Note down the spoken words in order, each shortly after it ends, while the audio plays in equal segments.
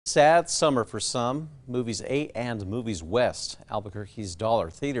Sad summer for some. Movies 8 and Movies West, Albuquerque's dollar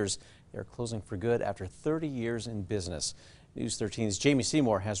theaters, they're closing for good after 30 years in business. News 13's Jamie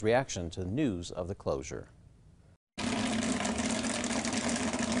Seymour has reaction to the news of the closure.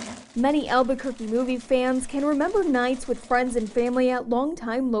 Many Albuquerque movie fans can remember nights with friends and family at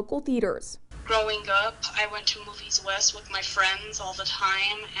longtime local theaters. Growing up, I went to Movies West with my friends all the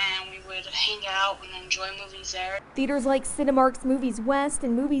time, and we would hang out and enjoy movies there. Theaters like Cinemark's Movies West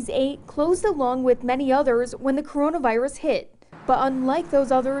and Movies 8 closed along with many others when the coronavirus hit. But unlike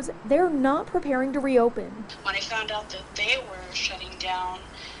those others, they're not preparing to reopen. When I found out that they were shutting down,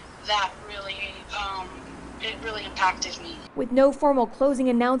 that really, it really impacted me. With no formal closing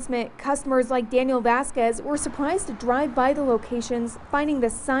announcement, customers like Daniel Vasquez were surprised to drive by the locations, finding the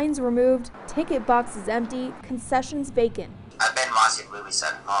signs removed, ticket boxes empty, concessions vacant. I've been watching movies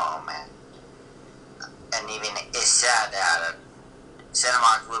at home, and even it's sad that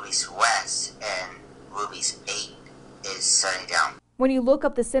Cinemark Movies West and Movies 8 is shutting down. When you look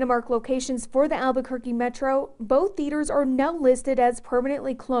up the Cinemark locations for the Albuquerque Metro, both theaters are now listed as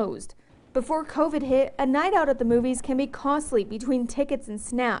permanently closed. Before COVID hit, a night out at the movies can be costly between tickets and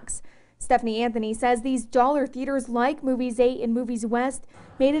snacks. Stephanie Anthony says these dollar theaters like Movies 8 and Movies West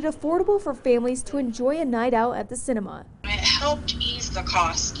made it affordable for families to enjoy a night out at the cinema. It helped ease the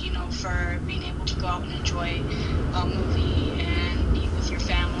cost, for being able to go out and enjoy a movie and be with your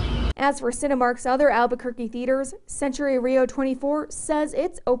family. As for Cinemark's other Albuquerque theaters, Century Rio 24 says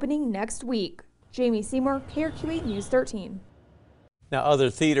it's opening next week. Jamie Seymour, KRQE News 13. Now, other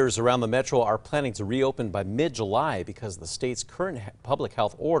theaters around the metro are planning to reopen by mid-July because the state's current public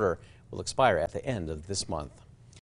health order will expire at the end of this month.